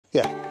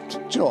yeah, do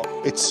you know what?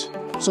 It's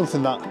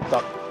something that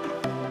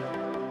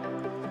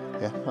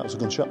yeah, that was a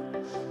gunshot.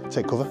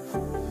 Take cover.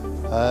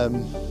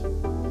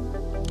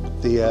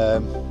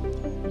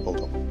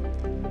 Hold on.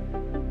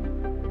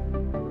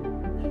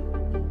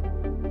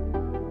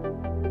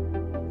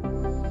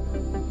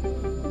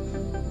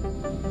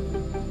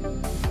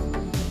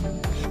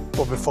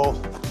 But before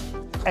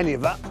any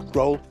of that,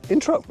 roll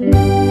intro.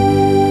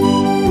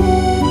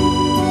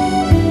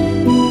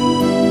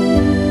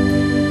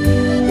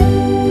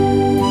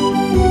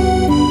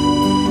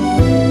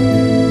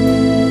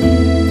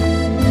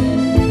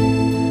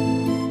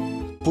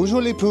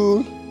 Bonjour les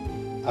poules.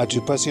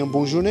 As-tu passé une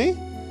bonne journée?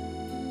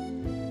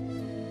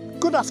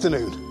 Good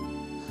afternoon.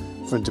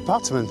 From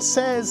Department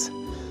 16,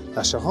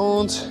 La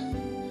Charente,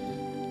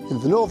 in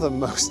the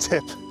northernmost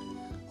tip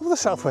of the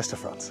southwest of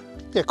France.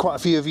 Yeah, quite a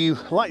few of you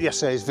liked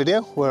yesterday's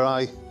video where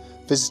I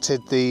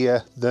visited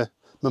the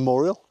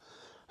memorial.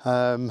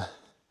 Yeah,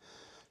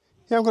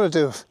 I'm going to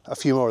do a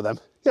few more of them,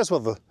 yeah, as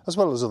well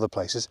as other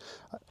places.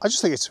 I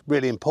just think it's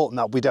really important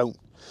that we don't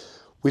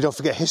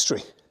forget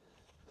history,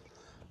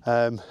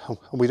 and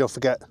we don't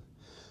forget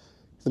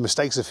the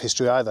mistakes of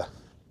history either.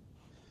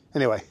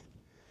 Anyway,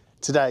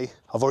 today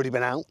I've already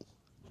been out.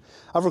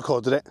 I've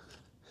recorded it,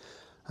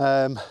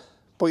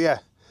 but yeah.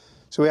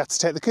 So we had to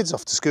take the kids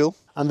off to school,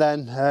 and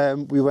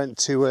then we went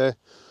to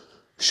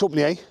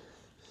Charente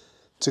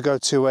to go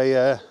to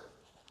a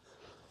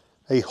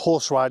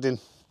horse riding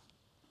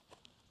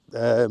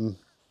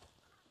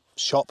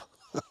shop,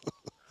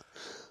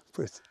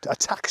 a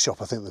tack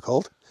shop I think they're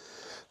called,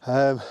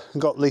 and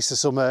got Lisa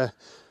some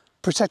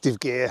protective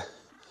gear,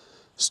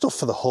 stuff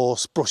for the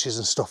horse, brushes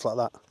and stuff like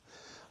that.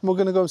 And we're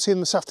going to go and see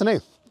them this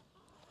afternoon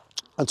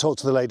and talk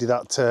to the lady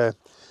that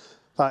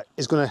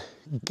is going to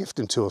gift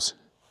them to us.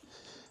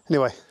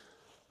 Anyway,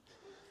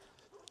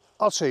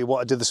 I'll show you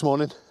what I did this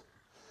morning,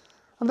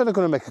 and then I'm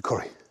going to make a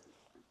curry.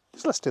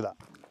 So let's do that.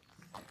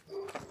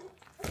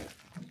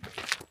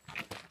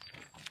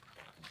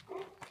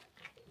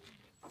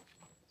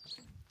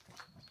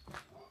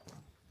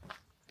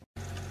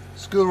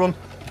 School run,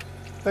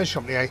 then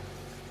Charente,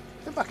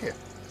 then back here.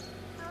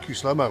 Cue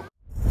slow-mo.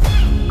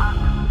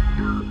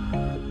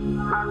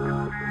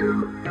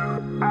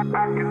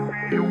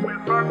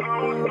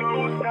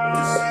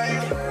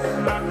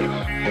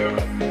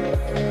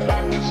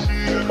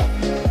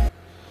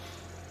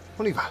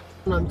 On y va.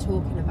 What I'm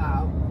talking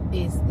about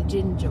is the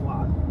ginger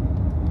one.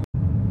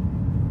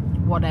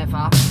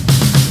 Whatever.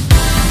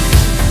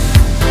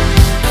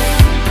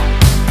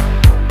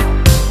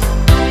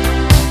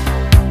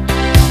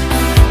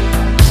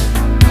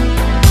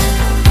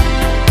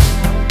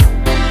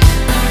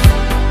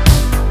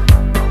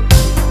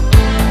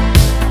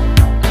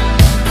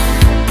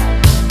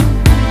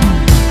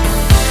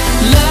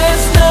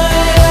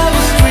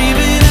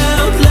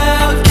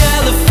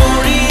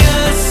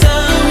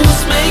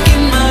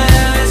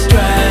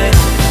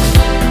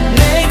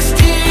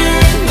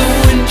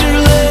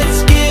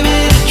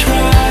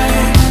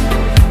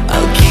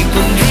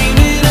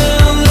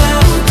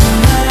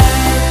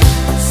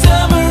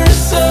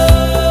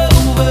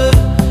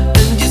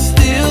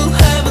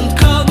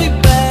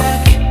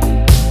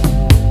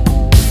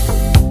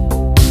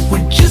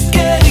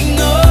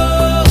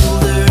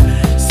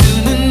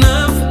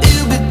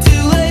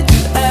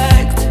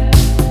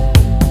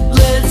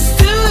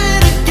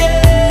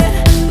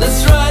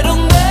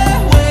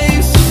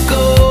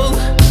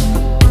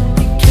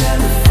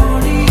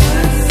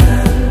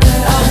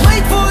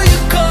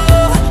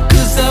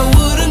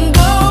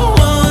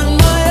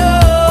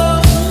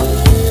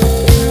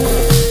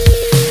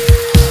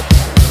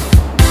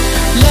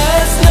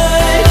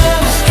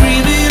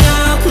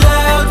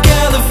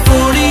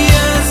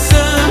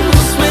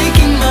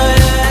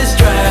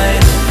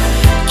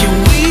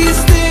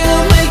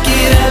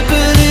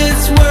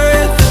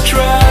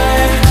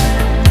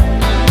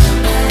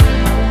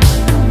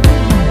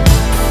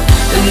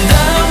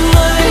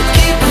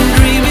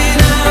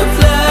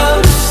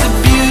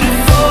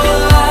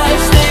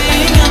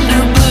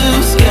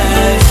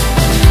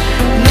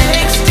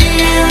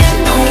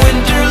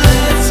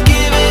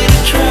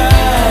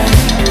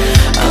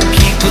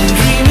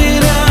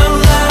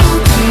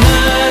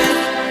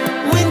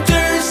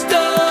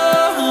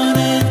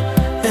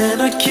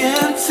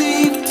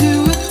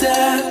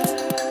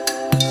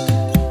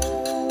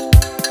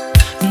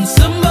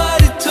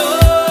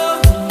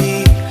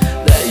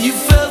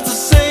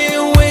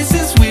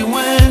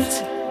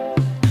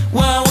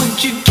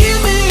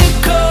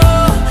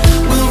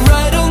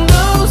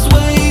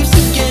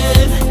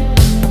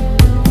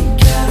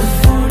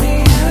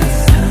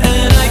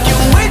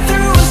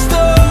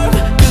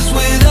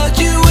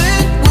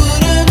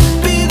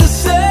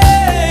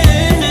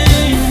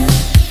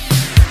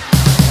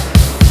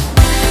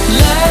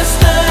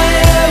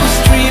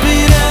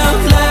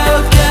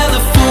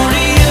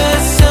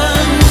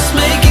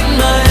 Make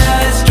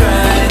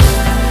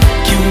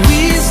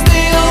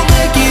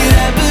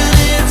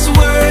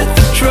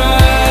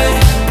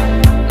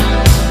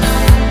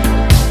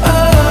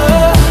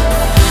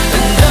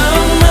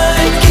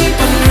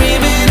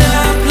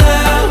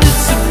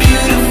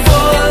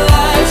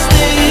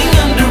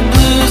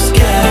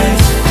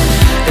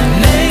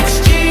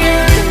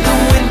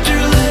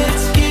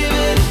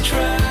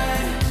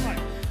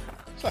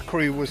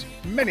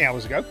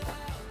hours ago.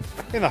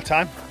 In that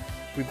time,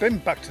 we've been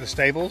back to the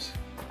stables.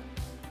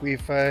 We've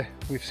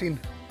seen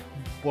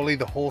Wooly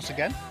the horse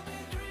again.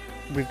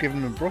 We've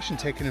given him a brush and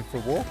taken him for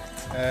a walk.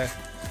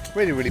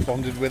 Really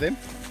bonded with him.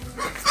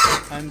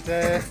 And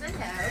yeah,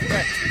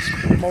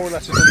 it's more or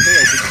less a done deal.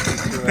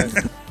 We just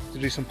need to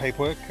do some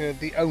paperwork.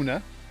 The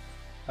owner,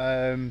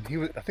 I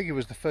think he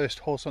was the first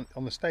horse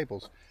on the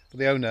stables. But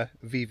the owner,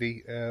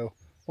 Vivi,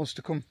 wants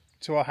to come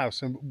to our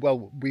house, and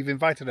well, we've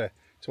invited her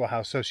to our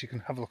house so she can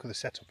have a look at the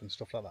setup and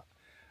stuff like that.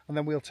 And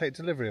then we'll take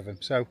delivery of him.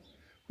 So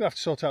we'll have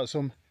to sort out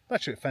some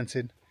electric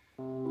fencing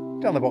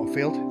down the bottom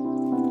field,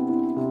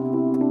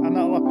 and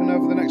that'll happen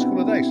over the next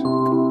couple of days.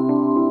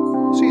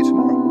 See you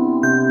tomorrow.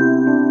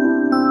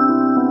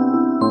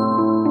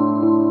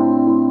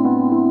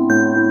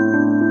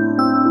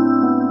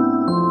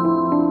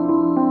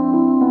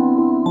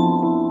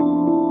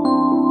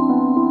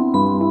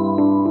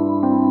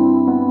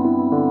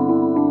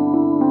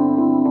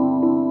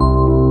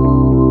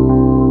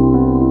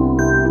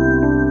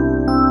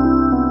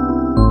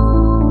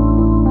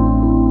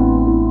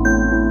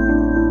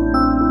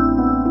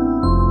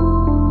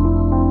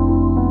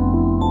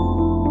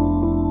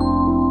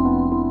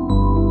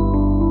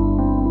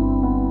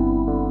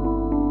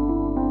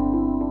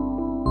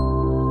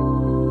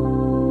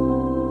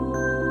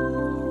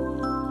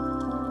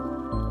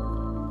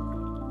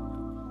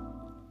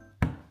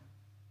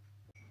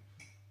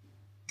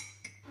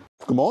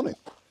 Good morning.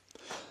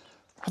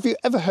 Have you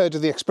ever heard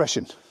of the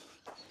expression,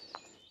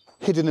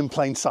 hidden in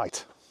plain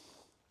sight?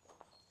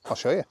 I'll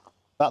show you.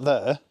 That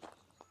there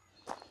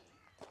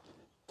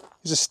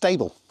is a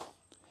stable.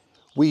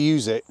 We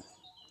use it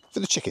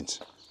for the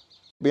chickens.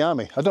 Behind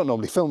me, I don't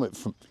normally film it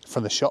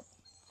from the shop,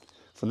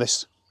 from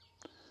this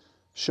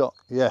shot,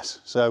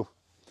 yes. So,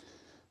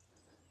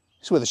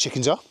 this is where the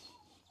chickens are.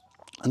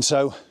 And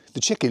so,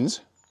 the chickens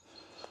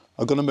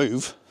are going to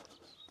move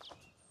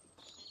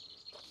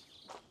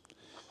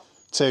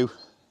to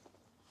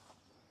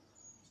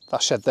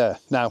that shed there.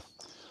 Now,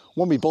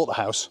 when we bought the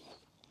house,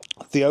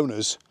 the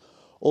owners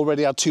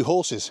already had 2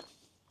 horses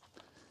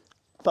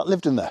that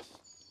lived in there.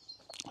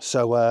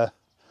 So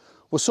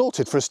we're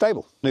sorted for a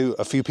stable. Knew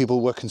a few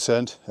people were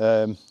concerned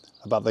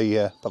about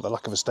the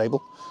lack of a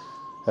stable.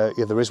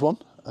 Yeah, there is one.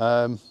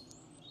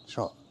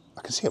 Sure,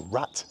 I can see a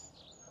rat.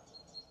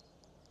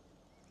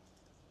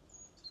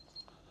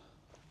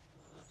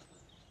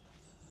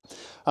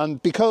 And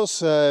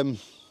because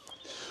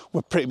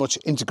we're pretty much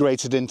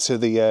integrated into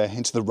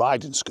the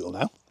riding school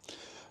now.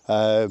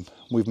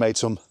 We've made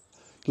some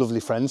lovely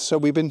friends, so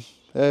we've been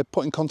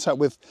put in contact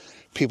with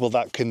people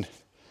that can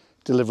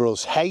deliver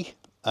us hay,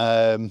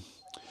 a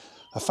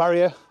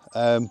farrier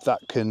that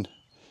can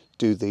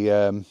do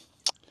the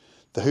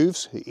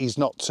hooves. He's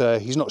not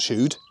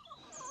shoed.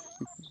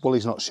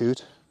 Wooly's not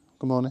shoed.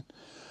 Good morning.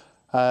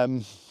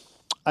 And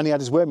he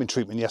had his worming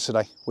treatment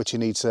yesterday, which he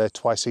needs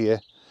twice a year.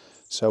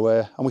 So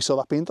and we saw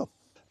that being done.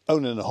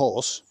 Owning a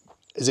horse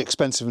is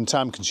expensive and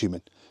time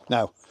consuming.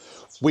 Now,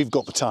 we've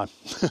got the time.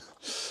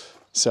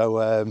 So,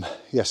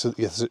 yes,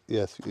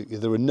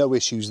 there are no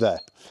issues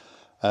there.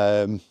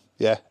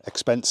 Yeah,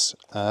 expense.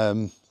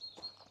 Yeah,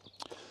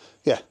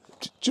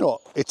 do you know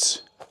what?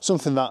 It's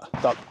something that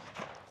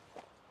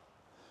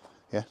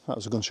yeah, that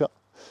was a gunshot.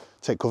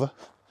 Take cover.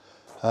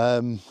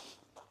 Hold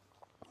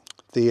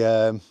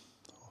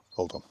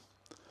on.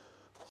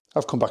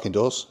 I've come back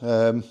indoors.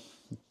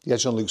 Yeah,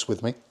 John Luke's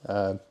with me.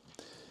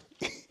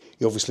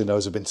 He obviously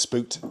knows I've been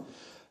spooked.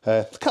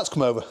 The cat's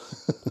come over.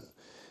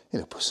 You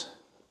know, puss.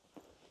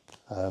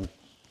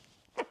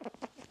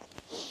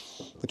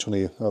 Which one are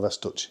you? Oh, that's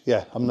Dutch.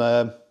 Yeah, I'm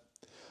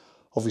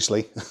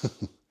obviously.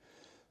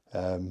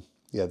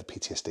 Yeah, the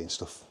PTSD and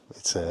stuff.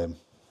 It's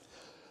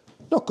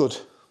not good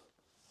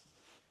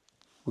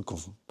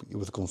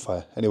with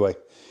gunfire. Anyway,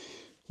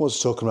 what was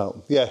I talking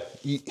about? Yeah,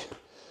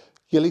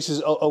 your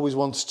Lisa's always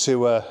wanted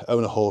to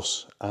own a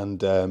horse,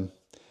 and you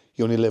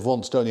only live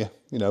once, don't you?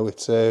 You know,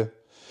 it's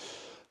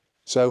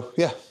so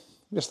yeah.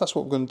 Yes, that's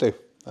what we're going to do,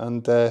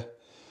 and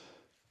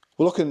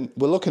we're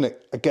looking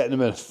at getting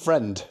him a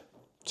friend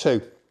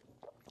too,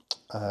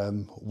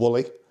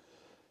 Wooly.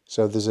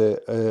 So there's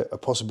a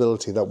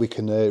possibility that we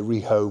can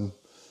rehome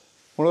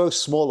one of those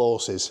small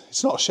horses.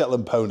 It's not a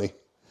Shetland pony.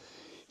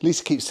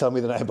 Lisa keeps telling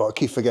me the name, but I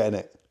keep forgetting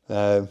it.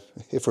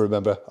 If I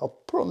remember, I'll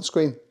put it on the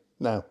screen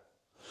now.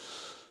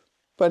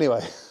 But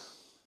anyway,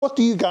 what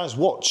do you guys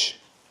watch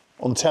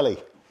on telly?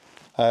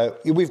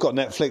 We've got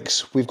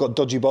Netflix, we've got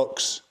Dodgy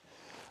Box,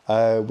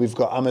 we've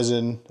got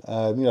Amazon.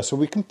 You know, so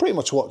we can pretty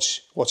much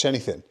watch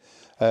anything.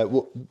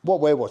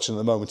 What we're watching at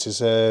the moment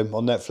is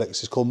on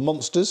Netflix. It's called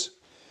Monsters.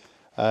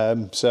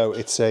 So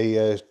it's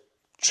a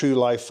true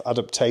life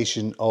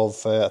adaptation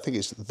of I think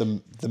it's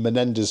the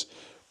Menendez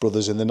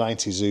brothers in the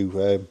 90s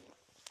who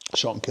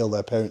shot and killed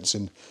their parents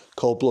in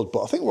cold blood.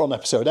 But I think we're on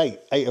episode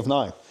 8 of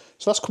 9.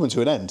 So that's coming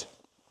to an end.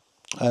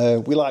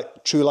 We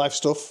like true life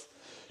stuff,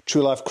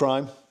 true life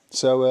crime.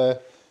 So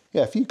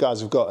yeah, if you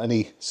guys have got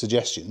any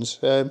suggestions,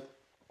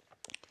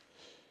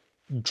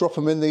 drop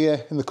them in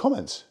the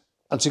comments.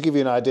 And to give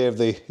you an idea of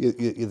the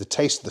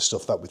taste of the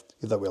stuff that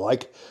we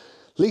like,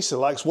 Lisa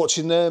likes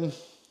watching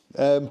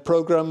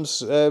programmes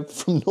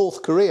from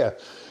North Korea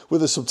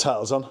with the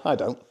subtitles on. I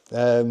don't.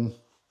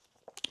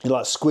 You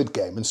like Squid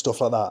Game and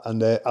stuff like that,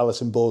 and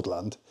Alice in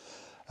Borderland.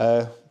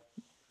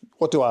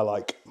 What do I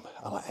like?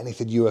 I like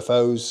anything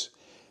UFOs,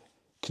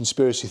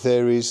 conspiracy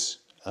theories,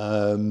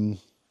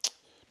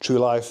 true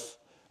life,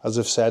 as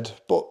I've said.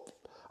 But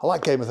I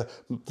like Game of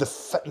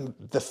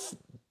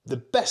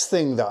the best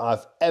thing that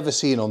I've ever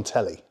seen on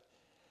telly,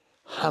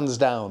 hands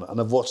down, and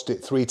I've watched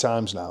it 3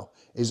 times now,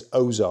 is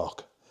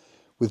Ozark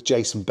with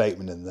Jason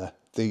Bateman in there.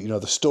 The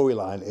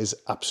storyline is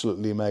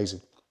absolutely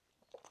amazing,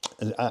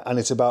 and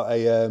it's about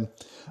a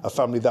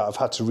family that have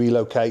had to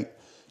relocate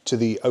to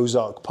the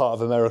Ozark part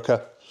of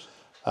America,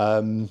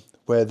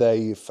 where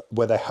they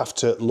have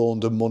to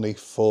launder money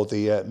for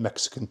the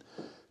Mexican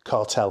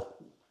cartel.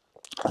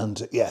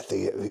 And yeah,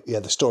 the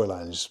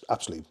storyline is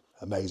absolutely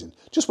amazing.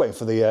 Just waiting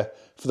for the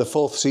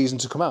 4th season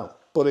to come out.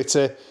 But it's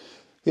the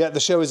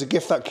show is a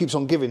gift that keeps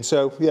on giving.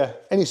 So yeah,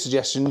 any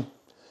suggestion,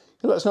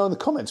 let us know in the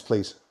comments,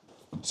 please.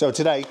 So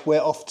today we're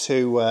off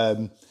to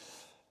a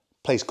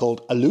place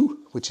called Alu,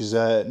 which is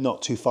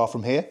not too far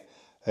from here.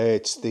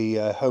 It's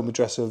the home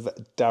address of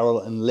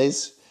Daryl and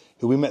Liz,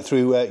 who we met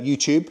through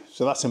YouTube.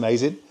 So that's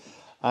amazing.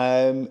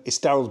 It's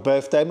Daryl's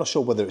birthday. I'm not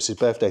sure whether it's his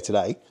birthday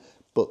today,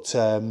 but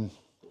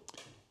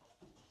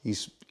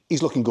he's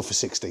looking good for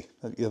 60.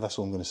 Yeah, that's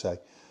all I'm going to say.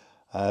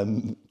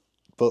 And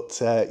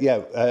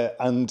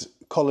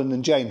Colin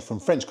and Jane from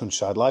French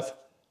Countryside Life,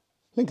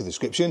 link in the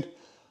description,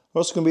 are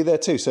also going to be there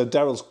too. So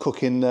Daryl's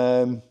cooking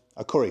a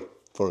curry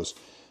for us.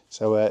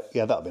 So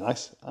yeah, that'll be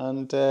nice.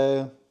 And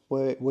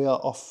we are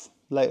off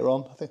later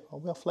on. I think, are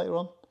we off later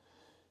on?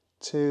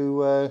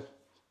 To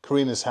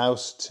Karina's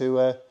house,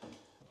 to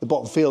the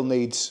bottom field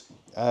needs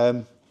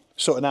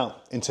sorting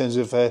out in terms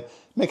of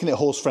making it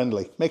horse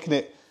friendly, making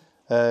it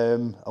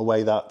a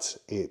way that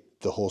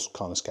the horse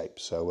can't escape.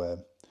 So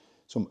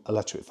some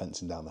electric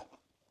fencing down there.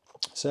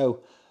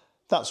 So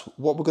that's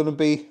what we're going to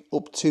be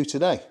up to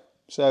today.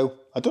 So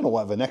I don't know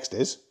whatever next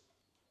is,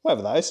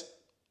 whatever that is.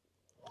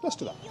 Let's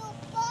do that. Your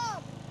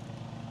bomb.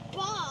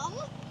 Bomb?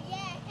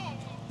 Yeah.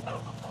 A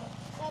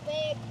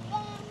big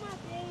bomb, a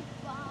big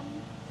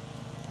bomb.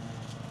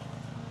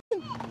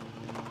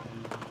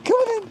 Come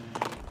on in.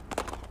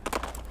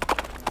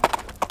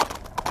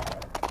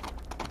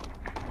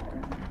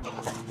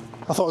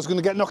 I thought I was going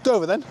to get knocked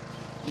over then.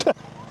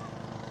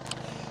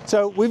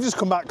 So we've just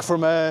come back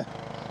from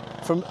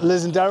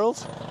Liz and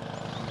Daryl's.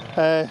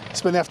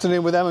 Spent the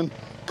afternoon with them and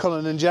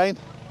Colin and Jane.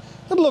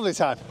 Had a lovely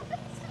time.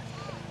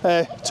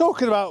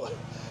 Talking about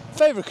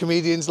favourite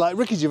comedians like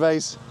Ricky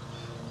Gervais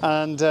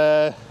and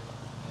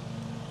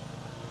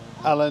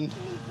Alan.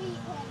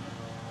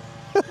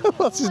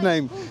 What's his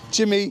name?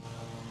 Jimmy.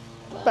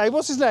 Babe,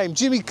 what's his name?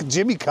 Jimmy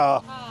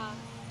Carr.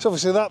 It's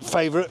obviously that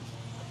favourite.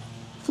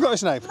 Forgot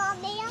his name.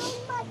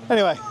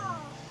 Anyway,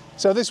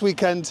 so this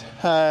weekend,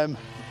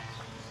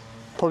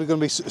 probably going to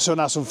be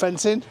sorting out some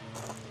fencing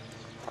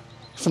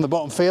from the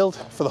bottom field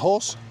for the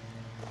horse,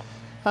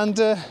 and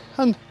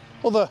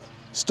other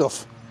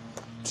stuff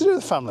to do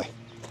with the family.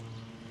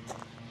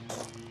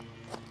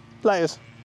 Layers.